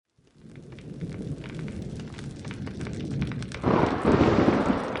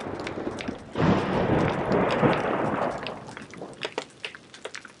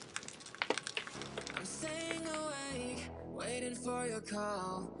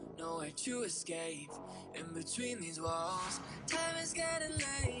nowhere to escape. In between these walls, time is getting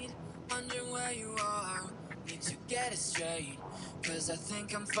late. Wondering where you are, need to get it straight. Cause I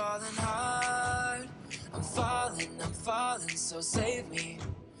think I'm falling hard. I'm falling, so save me.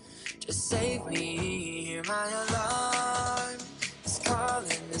 Just save me, hear my alarm. It's calling,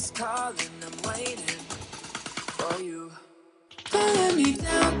 I'm waiting for you. Don't let me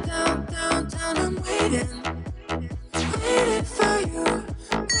down, down, down, down, I'm waiting. Waiting for you,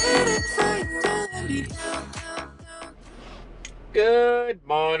 waiting for you. Don't let me down, down, down. Good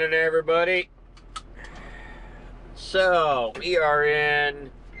morning, everybody. So, we are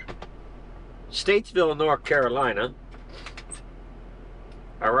in Statesville, North Carolina.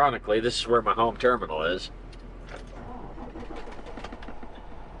 Ironically, this is where my home terminal is.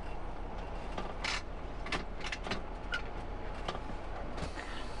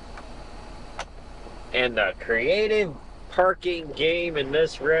 And the creative parking game in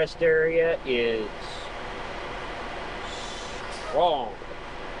this rest area is strong.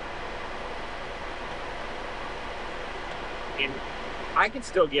 And I can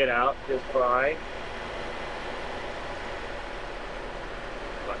still get out just fine.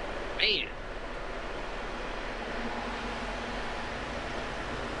 But man.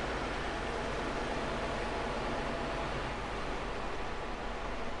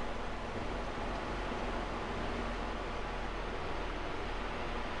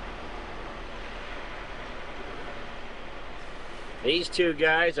 These two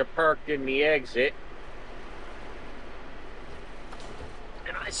guys are parked in the exit.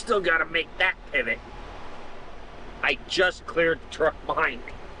 And I still gotta make that pivot. I just cleared the truck behind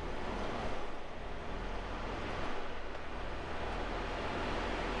me.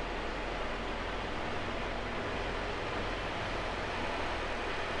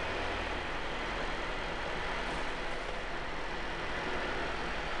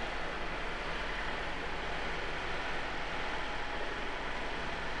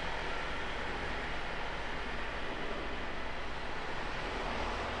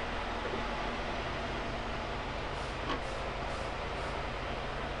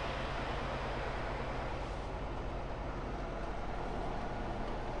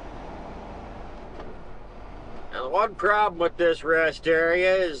 Now, the one problem with this rest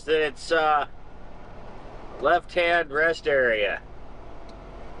area is that it's left-hand rest area,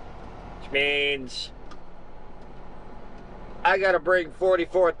 which means I gotta bring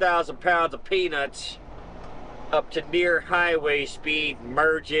 44,000 pounds of peanuts up to near highway speed and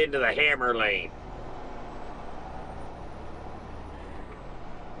merge into the hammer lane.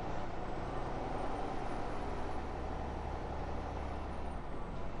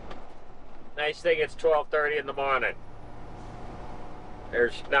 Nice thing it's 12:30 in the morning.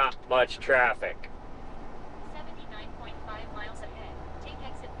 There's not much traffic. 79.5 miles ahead. Take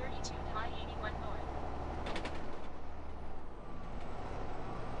exit 32 to I-81 north.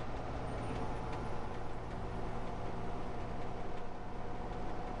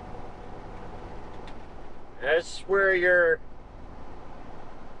 That's where your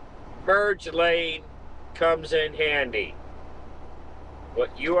merge lane comes in handy.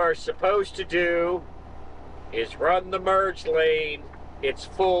 What you are supposed to do is run the merge lane its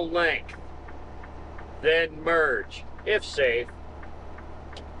full length, then merge, if safe.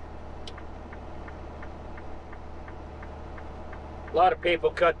 A lot of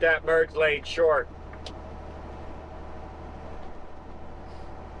people cut that merge lane short.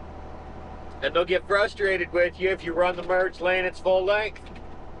 And they'll get frustrated with you if you run the merge lane its full length.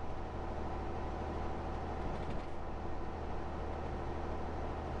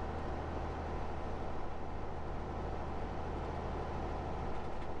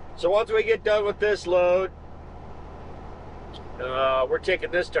 So once we get done with this load, we're taking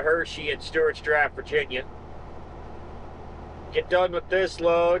this to Hershey in Stewart's Draft, Virginia. Get done with this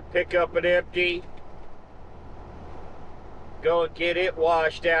load, pick up an empty, go and get it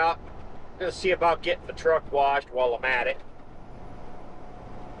washed out. I'm gonna see about getting the truck washed while I'm at it.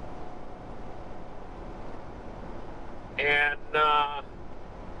 And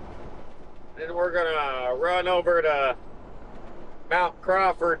then we're gonna run over to Mount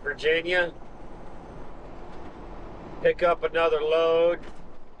Crawford, Virginia, pick up another load,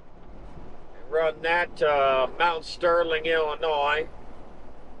 and run that to Mount Sterling, Illinois.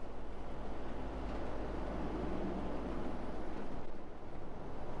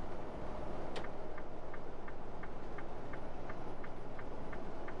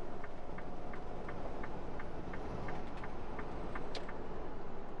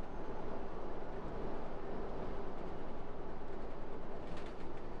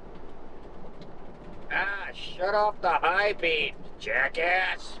 Shut off the high beams,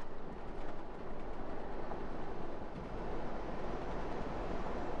 Jackass!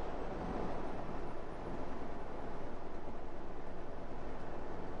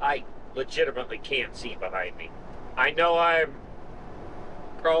 I legitimately can't see behind me. I know I'm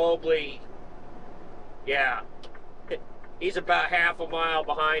probably, yeah, he's about half a mile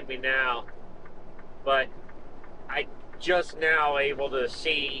behind me now, but I just now able to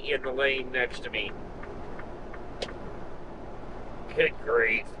see in the lane next to me. Good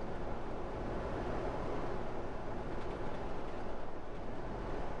grief.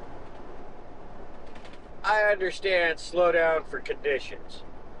 I understand slow down for conditions,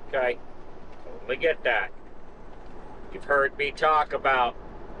 okay? Totally get that. You've heard me talk about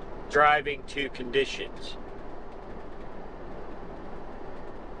driving to conditions.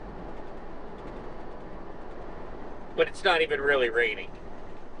 But it's not even really raining.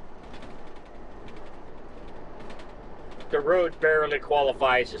 The road barely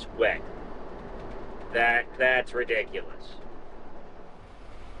qualifies as wet. That's ridiculous.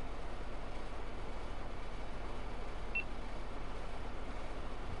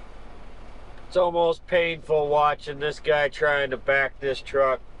 It's almost painful watching this guy trying to back this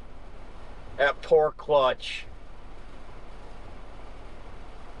truck. That poor clutch.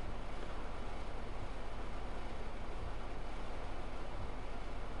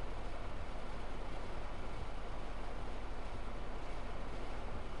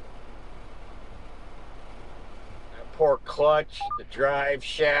 That poor clutch, the drive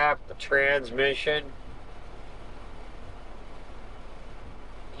shaft, the transmission.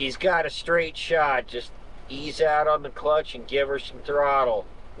 He's got a straight shot. Just ease out on the clutch and give her some throttle.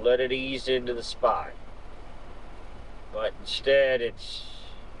 Let it ease into the spot. But instead, it's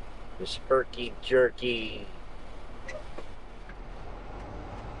this herky jerky.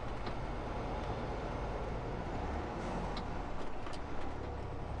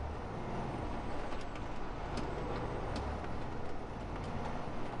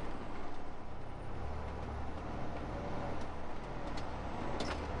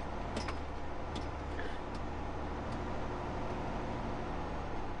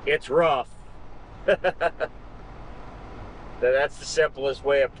 It's rough. That's the simplest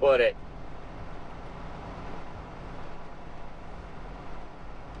way to put it.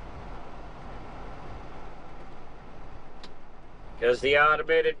 Because the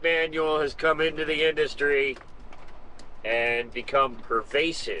automated manual has come into the industry and become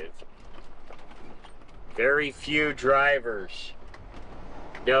pervasive. Very few drivers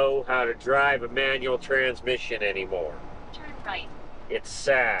know how to drive a manual transmission anymore. Turn right. It's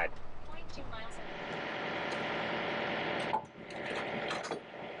sad. 0.2 miles.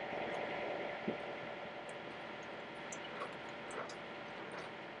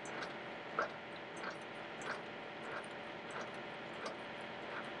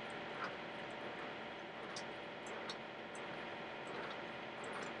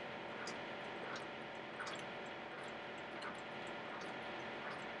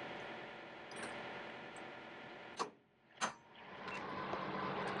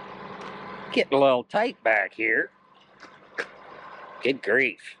 Getting a little tight back here. Good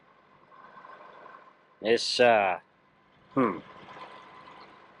grief. This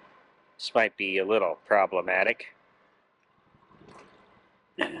might be a little problematic.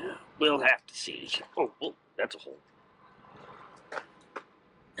 We'll have to see. Oh, that's a hole.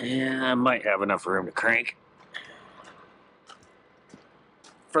 Yeah, I might have enough room to crank.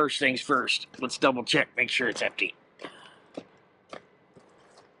 First things first, let's double check, make sure it's empty.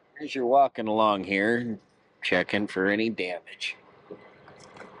 As you're walking along here, checking for any damage.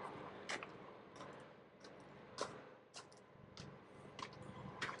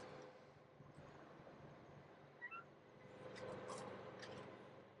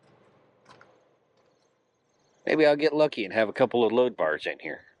 Maybe I'll get lucky and have a couple of load bars in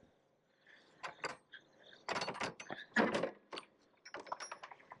here.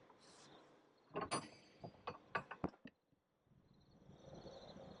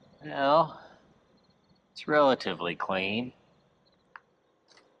 Well, it's relatively clean.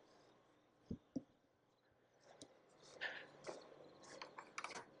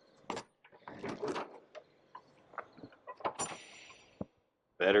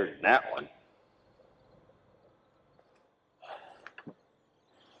 Better than that one.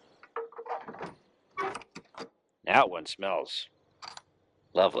 That one smells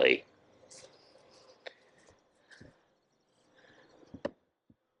lovely.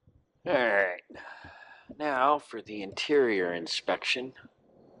 All right, now for the interior inspection.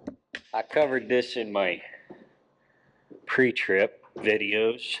 I covered this in my pre-trip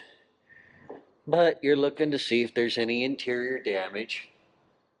videos, But you're looking to see if there's any interior damage,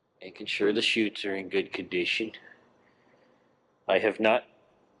 making sure the chutes are in good condition. I have not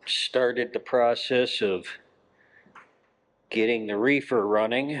started the process of getting the reefer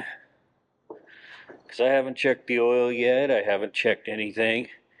running because I haven't checked the oil yet. I haven't checked anything.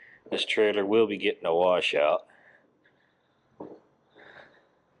 This trailer will be getting a washout.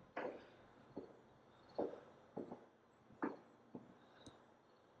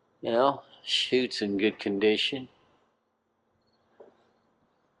 You know, chute's in good condition.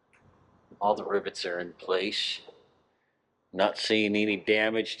 All the rivets are in place. Not seeing any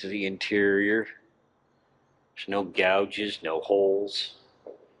damage to the interior. There's no gouges, no holes.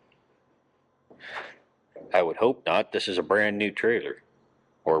 I would hope not. This is a brand new trailer,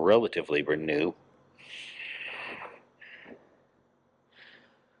 or relatively brand new.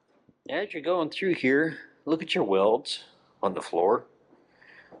 As you're going through here, look at your welds on the floor.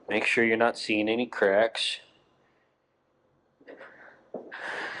 Make sure you're not seeing any cracks.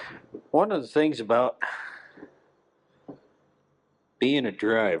 One of the things about being a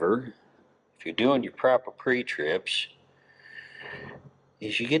driver, if you're doing your proper pre-trips,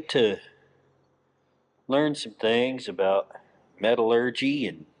 is you get to learn some things about metallurgy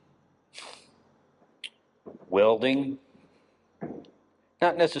and welding.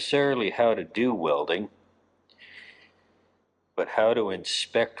 Not necessarily how to do welding, but how to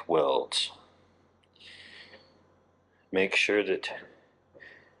inspect welds. Make sure that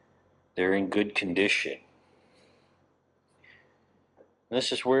they're in good condition.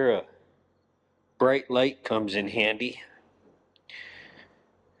 This is where a bright light comes in handy.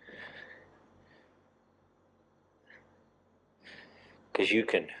 Because you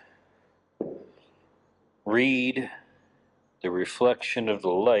can read the reflection of the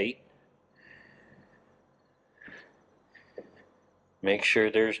light. Make sure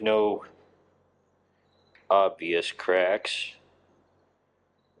there's no obvious cracks.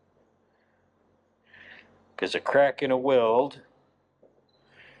 Because a crack in a weld,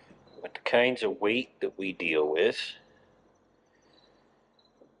 with the kinds of weight that we deal with,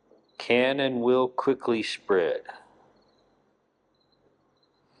 can and will quickly spread.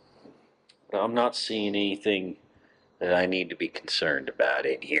 Now, I'm not seeing anything that I need to be concerned about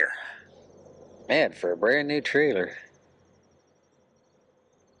in here. Man, for a brand new trailer,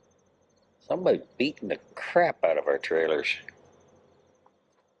 somebody's beating the crap out of our trailers.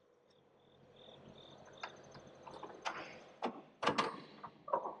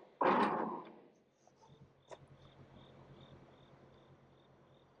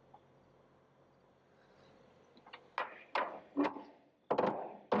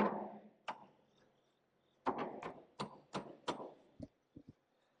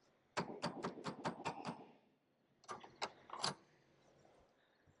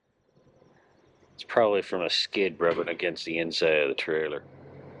 It's probably from a skid rubbing against the inside of the trailer.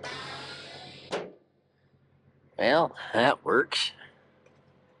 Well, that works.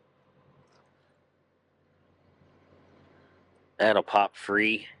 That'll pop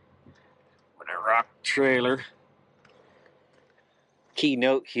free when I rock the trailer. Key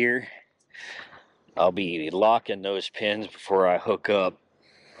note here, I'll be locking those pins before I hook up.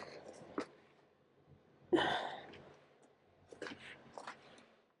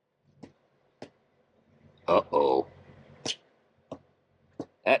 Uh-oh.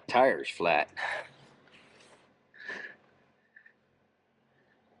 That tire's flat.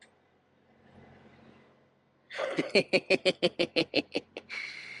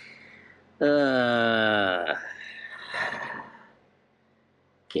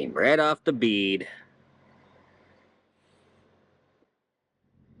 Came right off the bead.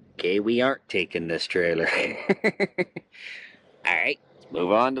 Okay, we aren't taking this trailer. Alright, let's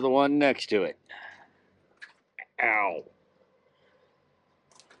move on to the one next to it. Ow.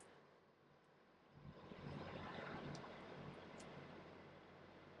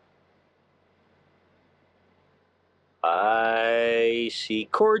 I see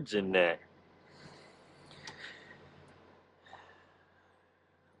cords in there.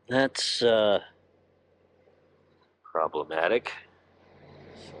 That's problematic.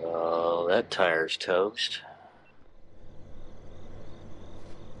 So that tire's toast.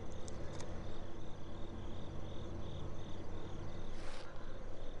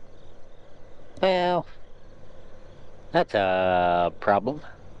 Well, that's a problem.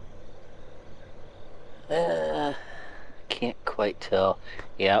 Can't quite tell.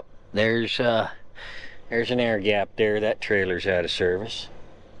 Yep, there's an air gap there. That trailer's out of service.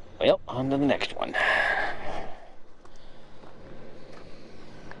 Well, on to the next one.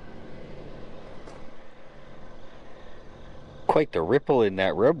 Quite the ripple in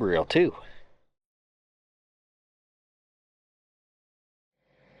that rub reel, too.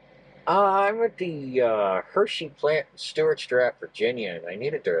 I'm at the Hershey plant in Stewart's Draft, Virginia, and I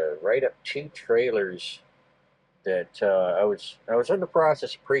needed to write up 2 trailers that I was in the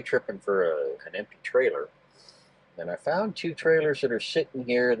process of pre-tripping for an empty trailer, and I found 2 trailers that are sitting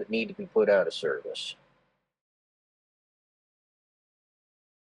here that need to be put out of service.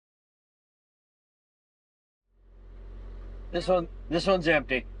 This one's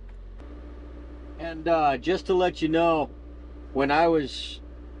empty. And just to let you know, when I was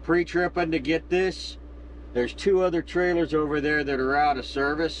pre-tripping to get this, there's 2 other trailers over there that are out of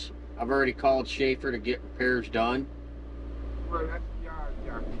service. I've already called Schaefer to get repairs done. Well, that's yard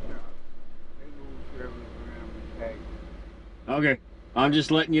jockey job. They move trailers around and tag. Okay, I'm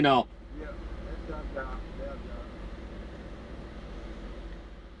just letting you know. Yeah, that's our job. Their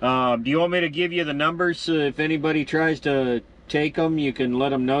job. Do you want me to give you the numbers if anybody tries to take them? You can let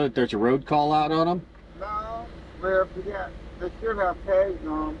them know that there's a road call out on them. No, well, they should have tags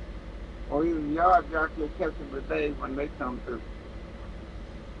on them, or even yard jockey will catch them today when they come through.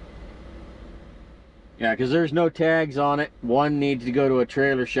 Yeah, because there's no tags on it. One needs to go to a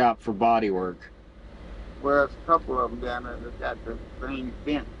trailer shop for body work. Well, there's a couple of them down there that got the thing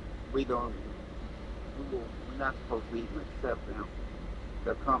bent. We're not supposed to even accept them.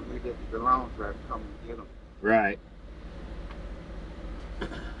 The company that belongs to us come and get them. Right.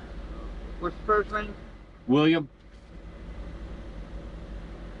 What's the first name? William?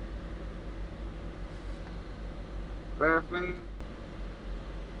 Last name?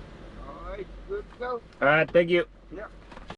 All right, good to go. All right, thank you. Yep.